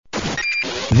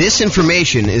This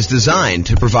information is designed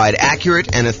to provide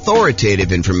accurate and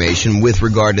authoritative information with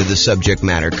regard to the subject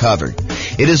matter covered.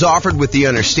 It is offered with the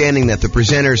understanding that the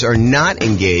presenters are not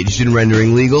engaged in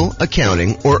rendering legal,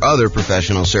 accounting, or other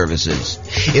professional services.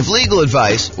 If legal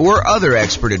advice or other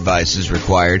expert advice is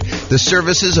required, the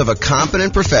services of a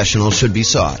competent professional should be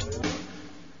sought.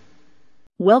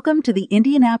 Welcome to the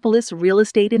Indianapolis Real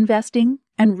Estate Investing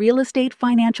and Real Estate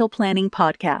Financial Planning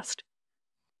Podcast.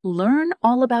 Learn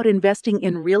all about investing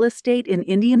in real estate in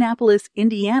Indianapolis,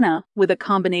 Indiana, with a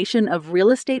combination of real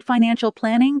estate financial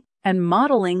planning and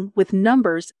modeling with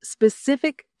numbers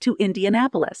specific to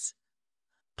Indianapolis.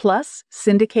 Plus,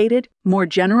 syndicated, more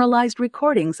generalized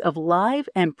recordings of live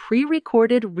and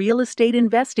pre-recorded real estate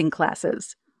investing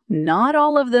classes, not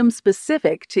all of them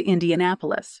specific to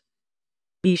Indianapolis.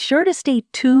 Be sure to stay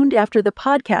tuned after the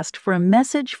podcast for a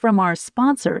message from our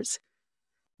sponsors.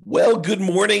 Well, good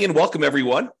morning and welcome,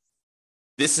 everyone.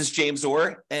 This is James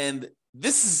Orr, and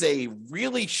this is a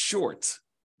really short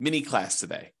mini class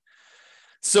today.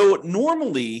 So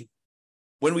normally,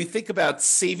 when we think about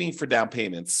saving for down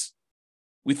payments,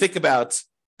 we think about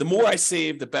the more I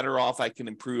save, the better off I can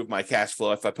improve my cash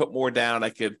flow. If I put more down,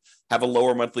 I could have a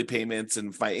lower monthly payment,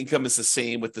 and if my income is the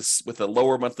same with a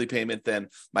lower monthly payment, then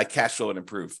my cash flow would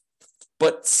improve.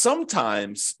 But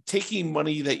sometimes taking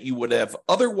money that you would have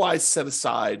otherwise set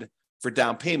aside for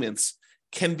down payments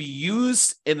can be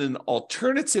used in an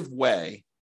alternative way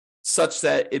such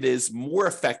that it is more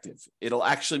effective. It'll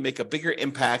actually make a bigger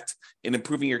impact in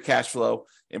improving your cash flow,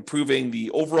 improving the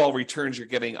overall returns you're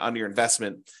getting on your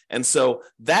investment. And so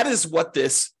that is what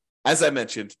this, as I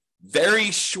mentioned, very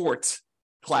short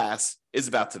class is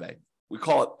about today. We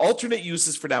call it alternate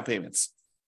uses for down payments.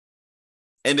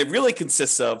 And it really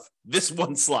consists of this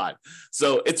one slide.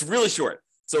 So it's really short.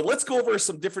 So let's go over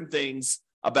some different things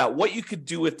about what you could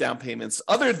do with down payments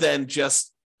other than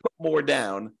just put more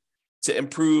down to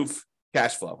improve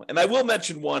cash flow. And I will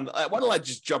mention one. Why don't I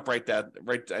just jump right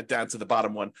down to the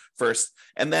bottom one first?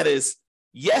 And that is,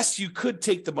 yes, you could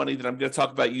take the money that I'm going to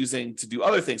talk about using to do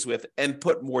other things with and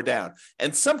put more down.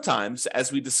 And sometimes,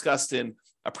 as we discussed in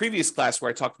a previous class where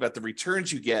I talked about the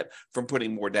returns you get from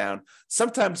putting more down,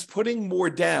 sometimes putting more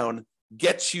down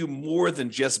gets you more than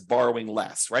just borrowing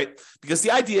less, right? Because the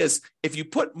idea is if you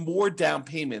put more down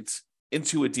payment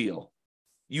into a deal,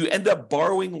 you end up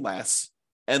borrowing less,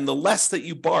 and the less that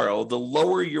you borrow, the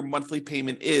lower your monthly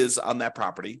payment is on that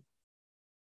property.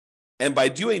 And by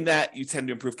doing that, you tend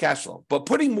to improve cash flow. But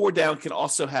putting more down can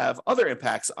also have other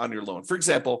impacts on your loan. For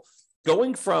example,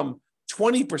 going from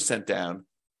 20% down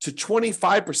to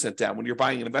 25% down when you're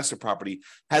buying an investment property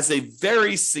has a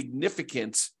very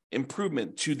significant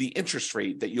improvement to the interest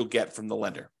rate that you'll get from the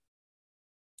lender.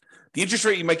 The interest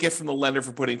rate you might get from the lender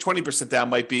for putting 20% down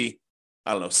might be,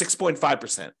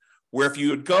 6.5%. Where if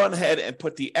you had gone ahead and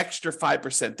put the extra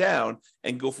 5% down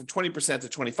and go from 20% to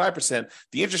 25%,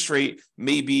 the interest rate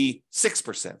may be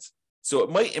 6%. So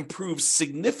it might improve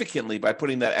significantly by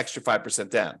putting that extra 5%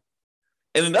 down.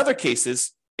 And in other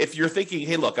cases, if you're thinking,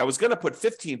 hey, look, I was going to put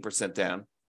 15% down,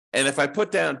 and if I put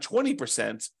down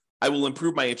 20%, I will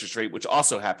improve my interest rate, which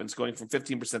also happens. Going from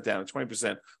 15% down to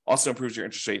 20% also improves your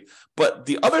interest rate. But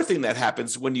the other thing that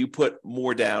happens when you put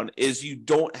more down is you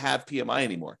don't have PMI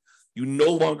anymore. You no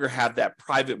longer have that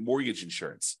private mortgage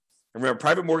insurance. Remember,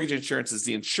 private mortgage insurance is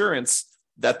the insurance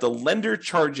that the lender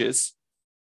charges,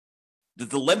 that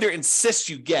the lender insists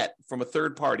you get from a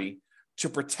third party to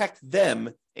protect them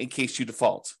in case you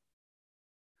default.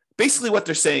 Basically, what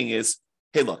they're saying is,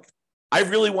 hey, look, I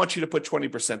really want you to put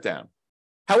 20% down.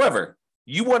 However,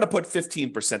 you want to put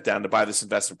 15% down to buy this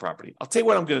investment property. I'll tell you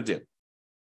what I'm going to do.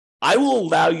 I will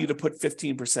allow you to put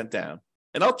 15% down,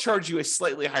 and I'll charge you a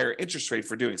slightly higher interest rate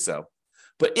for doing so.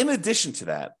 But in addition to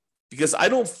that, because I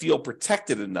don't feel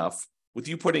protected enough with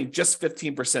you putting just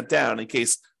 15% down in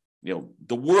case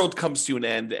the world comes to an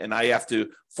end and I have to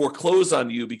foreclose on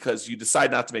you because you decide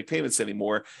not to make payments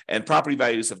anymore and property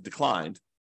values have declined,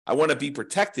 I want to be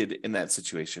protected in that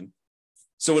situation.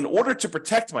 So in order to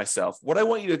protect myself, what I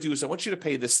want you to do is I want you to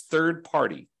pay this third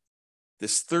party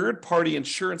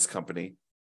insurance company.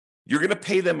 You're going to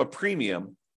pay them a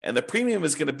premium, and the premium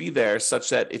is going to be there such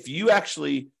that if you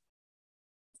actually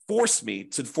force me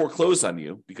to foreclose on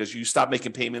you because you stop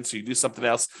making payments or you do something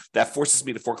else that forces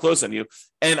me to foreclose on you,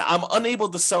 and I'm unable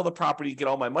to sell the property, get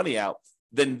all my money out,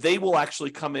 then they will actually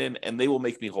come in and they will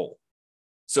make me whole.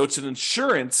 So it's an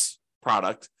insurance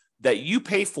product that you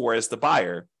pay for as the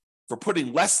buyer for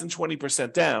putting less than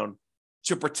 20% down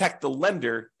to protect the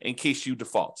lender in case you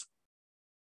default.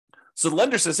 So the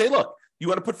lender says, hey, look, You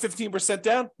want to put 15%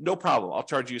 down? No problem. I'll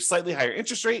charge you a slightly higher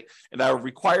interest rate, and I will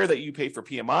require that you pay for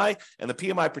PMI, and the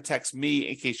PMI protects me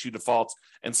in case you default.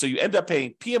 And so you end up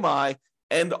paying PMI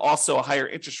and also a higher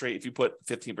interest rate if you put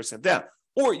 15% down.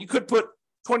 Or you could put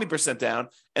 20% down,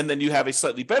 and then you have a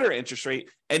slightly better interest rate,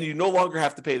 and you no longer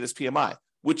have to pay this PMI,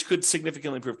 which could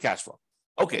significantly improve cash flow.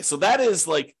 Okay, so that is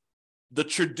like the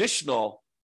traditional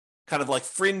kind of like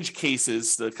fringe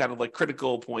cases, the kind of like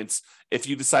critical points if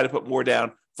you decide to put more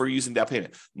down for using down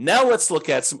payment. Now let's look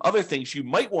at some other things you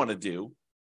might want to do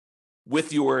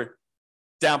with your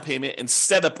down payment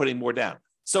instead of putting more down.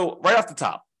 So right off the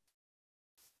top,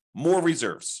 more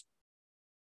reserves.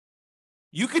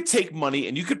 You could take money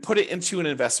and you could put it into an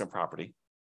investment property.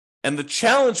 And the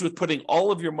challenge with putting all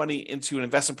of your money into an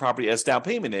investment property as down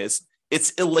payment is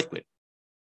it's illiquid.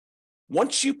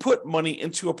 Once you put money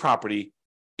into a property,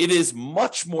 it is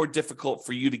much more difficult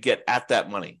for you to get at that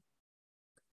money.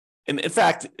 And in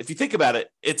fact, if you think about it,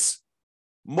 it's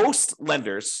most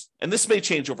lenders, and this may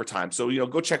change over time. So,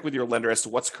 go check with your lender as to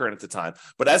what's current at the time.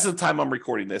 But as of the time I'm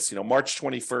recording this, March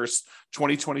 21st,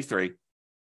 2023,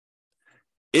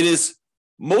 it is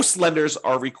most lenders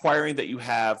are requiring that you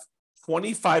have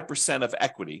 25% of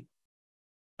equity.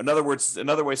 In other words,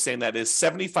 another way of saying that is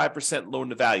 75% loan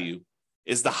to value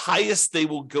is the highest they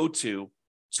will go to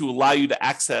allow you to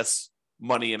access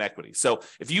money and equity. So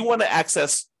if you want to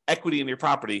access equity in your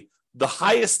property, the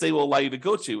highest they will allow you to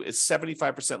go to is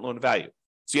 75% loan to value.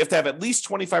 So you have to have at least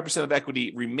 25% of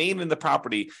equity remain in the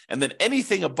property, and then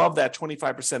anything above that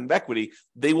 25% of equity,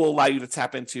 they will allow you to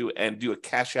tap into and do a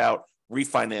cash out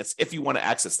refinance if you want to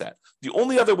access that. The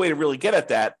only other way to really get at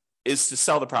that is to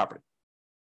sell the property.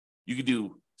 You could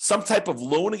do some type of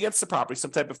loan against the property,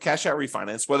 some type of cash out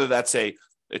refinance, whether that's a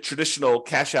traditional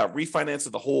cash out refinance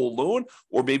of the whole loan,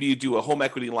 or maybe you do a home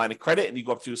equity line of credit and you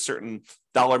go up to a certain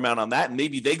dollar amount on that. And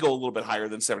maybe they go a little bit higher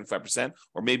than 75%,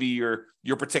 or maybe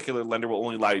your particular lender will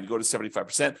only allow you to go to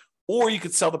 75%, or you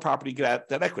could sell the property and get at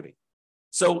that equity.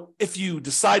 So if you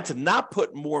decide to not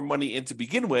put more money in to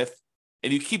begin with,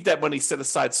 and you keep that money set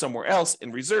aside somewhere else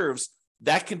in reserves,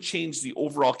 that can change the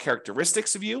overall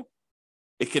characteristics of you.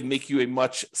 It can make you a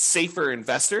much safer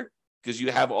investor because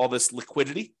you have all this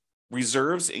liquidity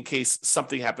reserves in case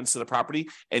something happens to the property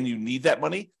and you need that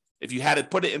money. If you had to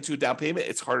put it into a down payment,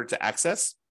 it's harder to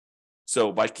access.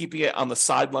 So by keeping it on the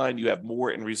sideline, you have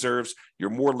more in reserves, you're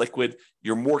more liquid,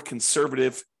 you're more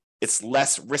conservative, it's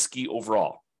less risky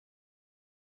overall.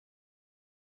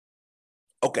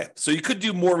 Okay, so you could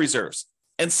do more reserves.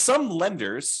 And some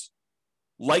lenders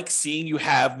like seeing you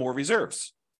have more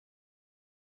reserves.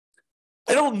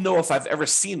 I don't know if I've ever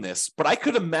seen this, but I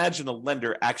could imagine a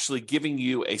lender actually giving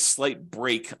you a slight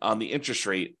break on the interest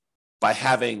rate by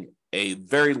having a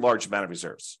very large amount of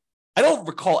reserves. I don't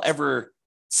recall ever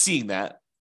seeing that,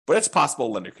 but it's possible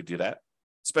a lender could do that,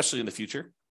 especially in the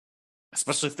future,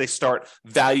 especially if they start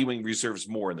valuing reserves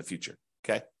more in the future,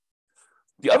 okay?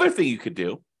 The other thing you could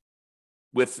do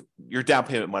with your down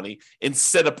payment money,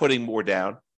 instead of putting more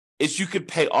down, is you could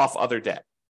pay off other debt.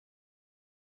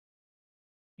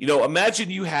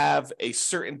 Imagine you have a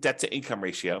certain debt to income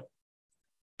ratio,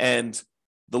 and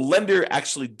the lender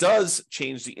actually does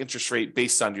change the interest rate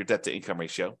based on your debt to income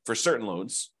ratio for certain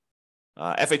loans.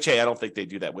 FHA, I don't think they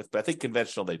do that with, but I think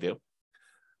conventional they do.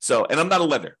 So, and I'm not a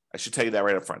lender. I should tell you that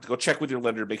right up front. Go check with your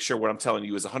lender to make sure what I'm telling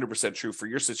you is 100% true for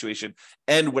your situation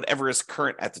and whatever is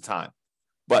current at the time.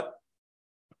 But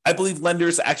I believe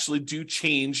lenders actually do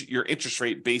change your interest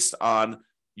rate based on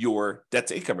your debt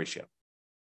to income ratio.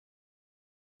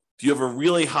 If you have a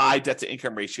really high debt to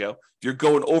income ratio, if you're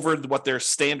going over what their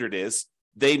standard is,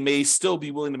 they may still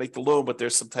be willing to make the loan, but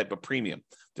there's some type of premium.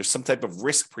 There's some type of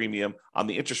risk premium on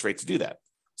the interest rate to do that.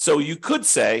 So you could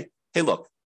say, hey, look,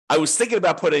 I was thinking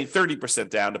about putting 30%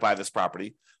 down to buy this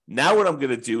property. Now what I'm going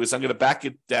to do is I'm going to back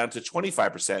it down to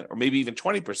 25% or maybe even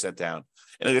 20% down.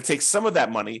 And I'm going to take some of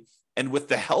that money and with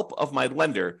the help of my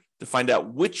lender to find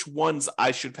out which ones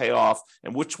I should pay off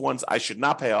and which ones I should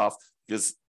not pay off,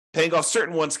 because paying off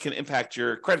certain ones can impact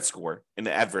your credit score in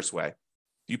an adverse way.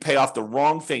 You pay off the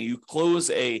wrong thing. You close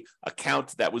a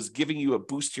account that was giving you a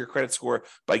boost to your credit score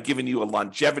by giving you a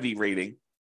longevity rating.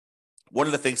 One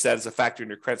of the things that is a factor in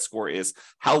your credit score is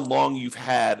how long you've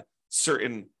had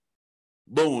certain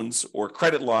loans or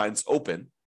credit lines open.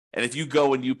 And if you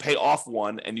go and you pay off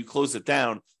one and you close it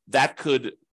down, that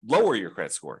could lower your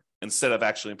credit score instead of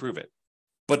actually improve it.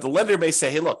 But the lender may say,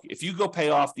 hey, look, if you go pay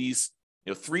off these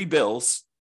 3 bills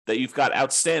that you've got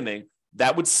outstanding,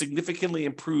 that would significantly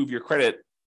improve your credit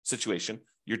situation,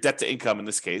 your debt to income in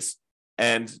this case,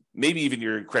 and maybe even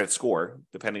your credit score,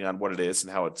 depending on what it is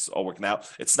and how it's all working out.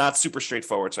 It's not super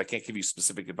straightforward, so I can't give you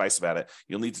specific advice about it.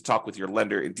 You'll need to talk with your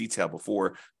lender in detail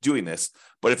before doing this.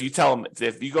 But if you tell them,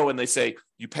 if you go and they say,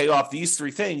 you pay off these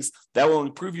 3 things, that will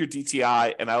improve your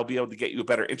DTI and I'll be able to get you a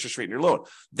better interest rate in your loan.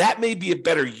 That may be a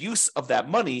better use of that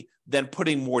money than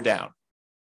putting more down.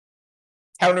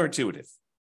 Counterintuitive.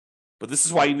 But this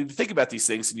is why you need to think about these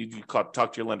things and you need to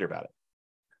talk to your lender about it.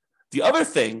 The other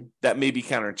thing that may be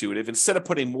counterintuitive, instead of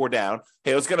putting more down,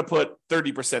 hey, I was going to put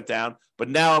 30% down, but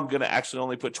now I'm going to actually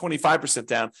only put 25%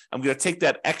 down. I'm going to take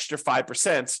that extra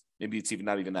 5%, maybe it's even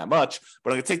not even that much,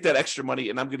 but I'm going to take that extra money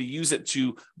and I'm going to use it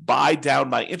to buy down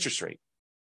my interest rate.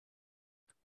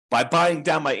 By buying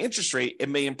down my interest rate, it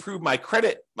may improve my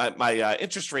credit, my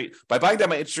interest rate. By buying down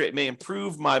my interest rate, it may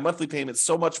improve my monthly payments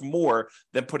so much more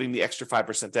than putting the extra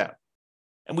 5% down.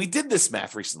 And we did this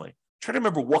math recently. Trying to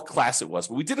remember what class it was,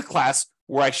 but we did a class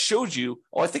where I showed you,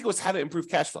 I think it was how to improve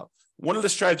cash flow. One of the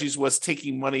strategies was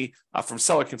taking money from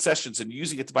seller concessions and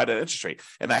using it to buy down interest rate.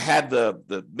 And I had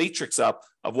the matrix up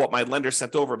of what my lender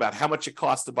sent over about how much it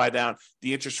costs to buy down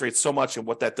the interest rate so much and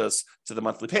what that does to the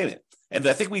monthly payment. And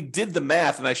I think we did the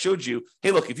math and I showed you, hey,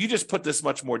 look, if you just put this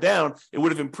much more down, it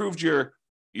would have improved your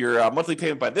monthly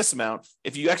payment by this amount.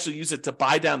 If you actually use it to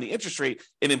buy down the interest rate,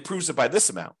 it improves it by this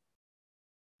amount.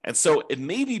 And so it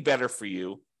may be better for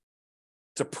you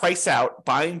to price out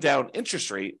buying down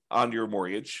interest rate on your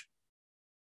mortgage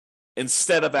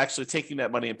instead of actually taking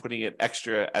that money and putting it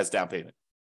extra as down payment.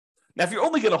 Now, if you're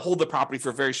only going to hold the property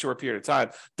for a very short period of time,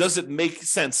 does it make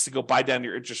sense to go buy down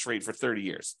your interest rate for 30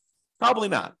 years? Probably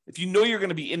not. If you know you're going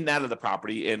to be in and out of the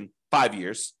property in 5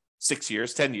 years, 6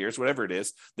 years, 10 years, whatever it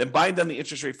is, then buying down the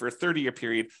interest rate for a 30-year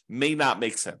period may not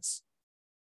make sense.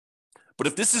 But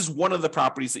if this is one of the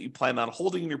properties that you plan on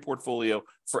holding in your portfolio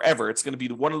forever, it's going to be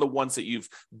one of the ones that you've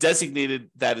designated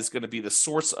that is going to be the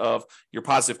source of your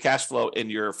positive cash flow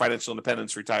in your financial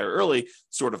independence, retire early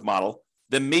sort of model,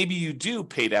 then maybe you do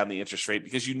pay down the interest rate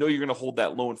because you know you're going to hold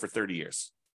that loan for 30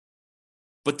 years.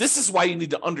 But this is why you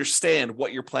need to understand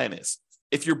what your plan is.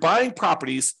 If you're buying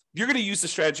properties, you're going to use the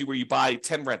strategy where you buy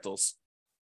 10 rentals,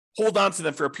 hold on to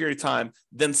them for a period of time,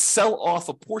 then sell off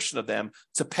a portion of them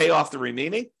to pay off the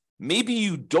remaining. Maybe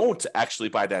you don't actually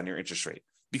buy down your interest rate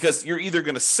because you're either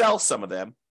going to sell some of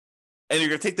them and you're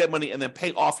going to take that money and then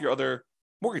pay off your other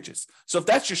mortgages. So if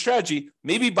that's your strategy,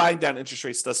 maybe buying down interest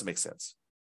rates doesn't make sense.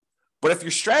 But if your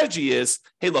strategy is,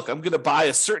 hey, look, I'm going to buy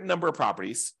a certain number of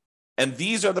properties and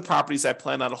these are the properties I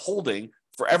plan on holding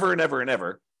forever and ever and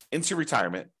ever into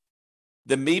retirement,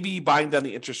 then maybe buying down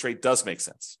the interest rate does make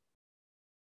sense.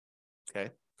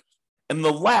 Okay. And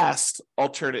the last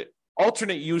alternate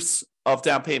use of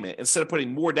down payment, instead of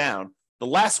putting more down, the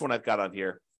last one I've got on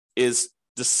here is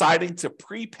deciding to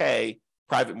prepay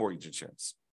private mortgage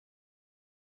insurance.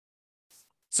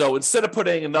 So instead of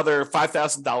putting another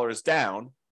 $5,000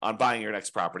 down on buying your next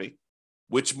property,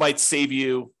 which might save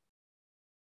you,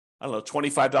 I don't know,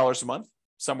 $25 a month,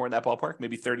 somewhere in that ballpark,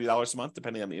 maybe $30 a month,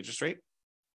 depending on the interest rate,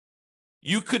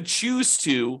 you could choose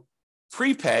to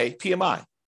prepay PMI.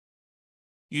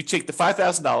 You take the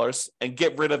 $5,000 and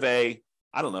get rid of a,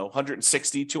 I don't know,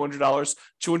 $160, $200,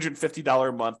 $250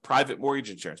 a month private mortgage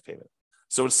insurance payment.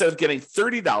 So instead of getting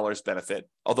 $30 benefit,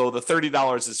 although the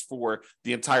 $30 is for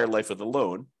the entire life of the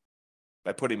loan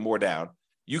by putting more down,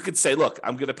 you could say, look,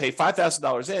 I'm going to pay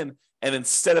 $5,000 in, and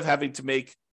instead of having to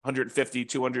make $150,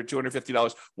 $200,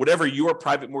 $250, whatever your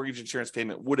private mortgage insurance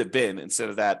payment would have been, instead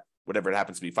of that, whatever it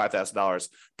happens to be, $5,000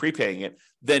 prepaying it,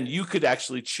 then you could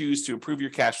actually choose to improve your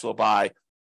cash flow by,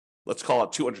 let's call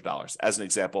it $200 as an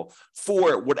example,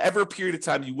 for whatever period of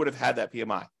time you would have had that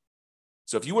PMI.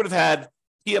 So if you would have had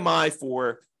PMI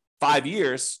for 5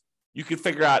 years, you could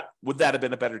figure out, would that have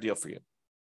been a better deal for you?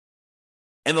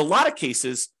 In a lot of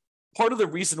cases, part of the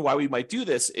reason why we might do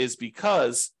this is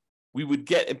because we would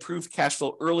get improved cash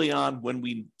flow early on when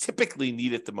we typically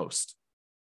need it the most.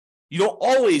 You don't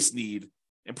always need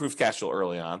improved cash flow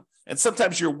early on. And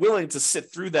sometimes you're willing to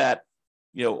sit through that,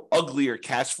 uglier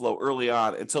cash flow early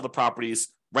on until the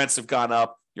property's rents have gone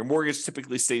up. Your mortgage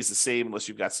typically stays the same unless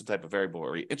you've got some type of variable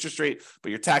rate interest rate, but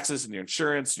your taxes and your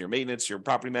insurance and your maintenance, your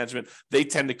property management, they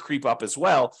tend to creep up as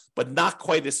well, but not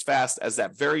quite as fast as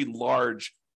that very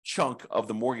large chunk of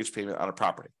the mortgage payment on a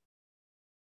property.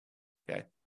 Okay.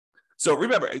 So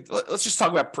remember, let's just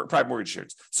talk about private mortgage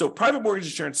insurance. So private mortgage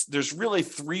insurance, there's really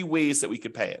 3 ways that we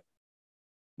could pay it.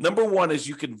 Number one is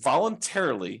you can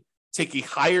voluntarily take a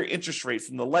higher interest rate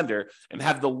from the lender and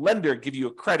have the lender give you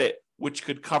a credit which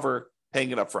could cover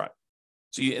paying it up front.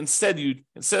 So instead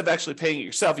of actually paying it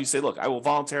yourself, you say, look, I will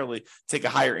voluntarily take a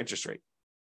higher interest rate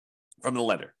from the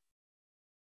lender.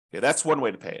 Okay, that's one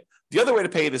way to pay it. The other way to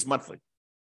pay it is monthly.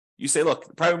 You say,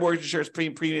 look, private mortgage insurance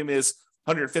premium is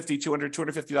 $150, $200,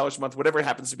 $250 a month, whatever it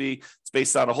happens to be. It's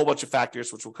based on a whole bunch of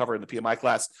factors, which we'll cover in the PMI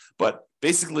class. But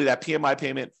basically that PMI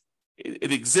payment,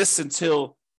 it exists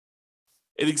until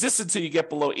you get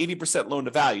below 80% loan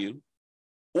to value,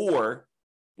 or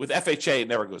with FHA, it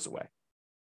never goes away.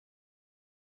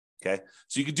 Okay.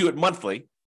 So you can do it monthly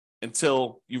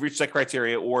until you reach that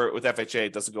criteria, or with FHA,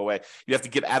 it doesn't go away. You have to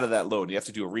get out of that loan. You have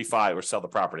to do a refi or sell the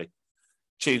property,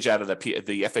 change out of the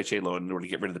FHA loan in order to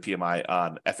get rid of the PMI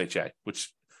on FHA,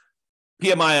 which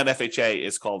PMI on FHA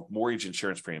is called mortgage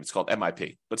insurance premium. It's called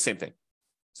MIP, but same thing.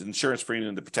 It's an insurance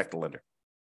premium to protect the lender.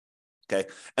 Okay.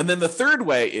 And then the third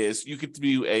way is you could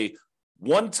do a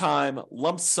one-time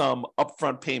lump sum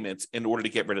upfront payment in order to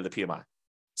get rid of the PMI.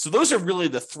 So those are really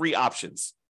the three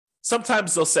options.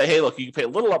 Sometimes they'll say, hey, look, you can pay a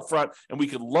little upfront and we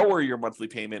could lower your monthly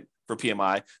payment for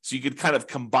PMI. So you could kind of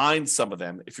combine some of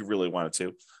them if you really wanted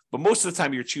to. But most of the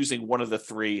time you're choosing one of the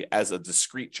three as a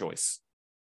discrete choice.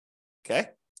 Okay.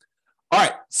 All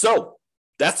right. So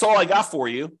that's all I got for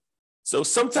you. So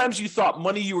sometimes you thought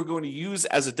money you were going to use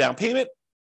as a down payment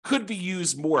could be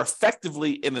used more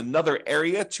effectively in another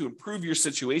area to improve your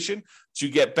situation, to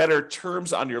get better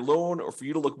terms on your loan, or for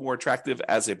you to look more attractive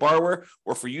as a borrower,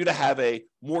 or for you to have a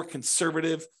more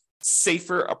conservative,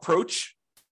 safer approach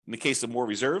in the case of more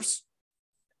reserves.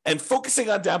 And focusing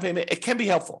on down payment, it can be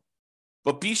helpful,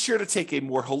 but be sure to take a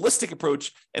more holistic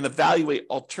approach and evaluate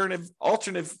alternate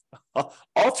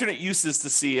uses to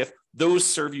see if those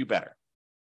serve you better.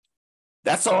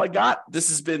 That's all I got. This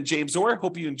has been James Orr.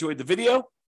 Hope you enjoyed the video.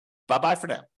 Bye-bye for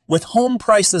now. With home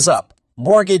prices up,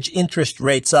 mortgage interest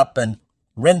rates up, and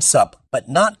rents up, but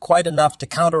not quite enough to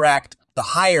counteract the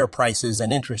higher prices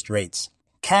and interest rates,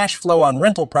 cash flow on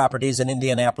rental properties in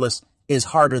Indianapolis is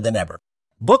harder than ever.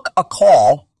 Book a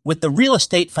call with the Real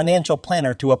Estate Financial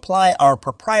Planner to apply our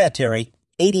proprietary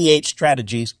 88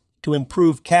 strategies to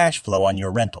improve cash flow on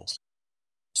your rentals.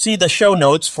 See the show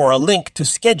notes for a link to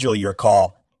schedule your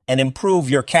call and improve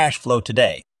your cash flow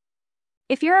today.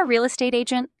 If you're a real estate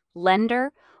agent,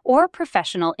 lender, or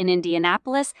professional in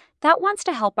Indianapolis that wants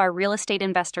to help our real estate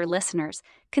investor listeners,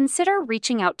 consider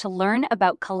reaching out to learn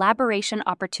about collaboration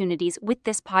opportunities with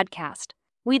this podcast.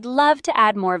 We'd love to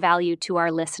add more value to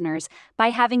our listeners by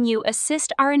having you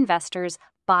assist our investors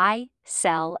buy,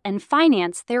 sell, and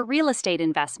finance their real estate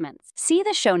investments. See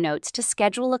the show notes to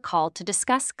schedule a call to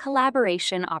discuss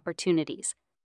collaboration opportunities.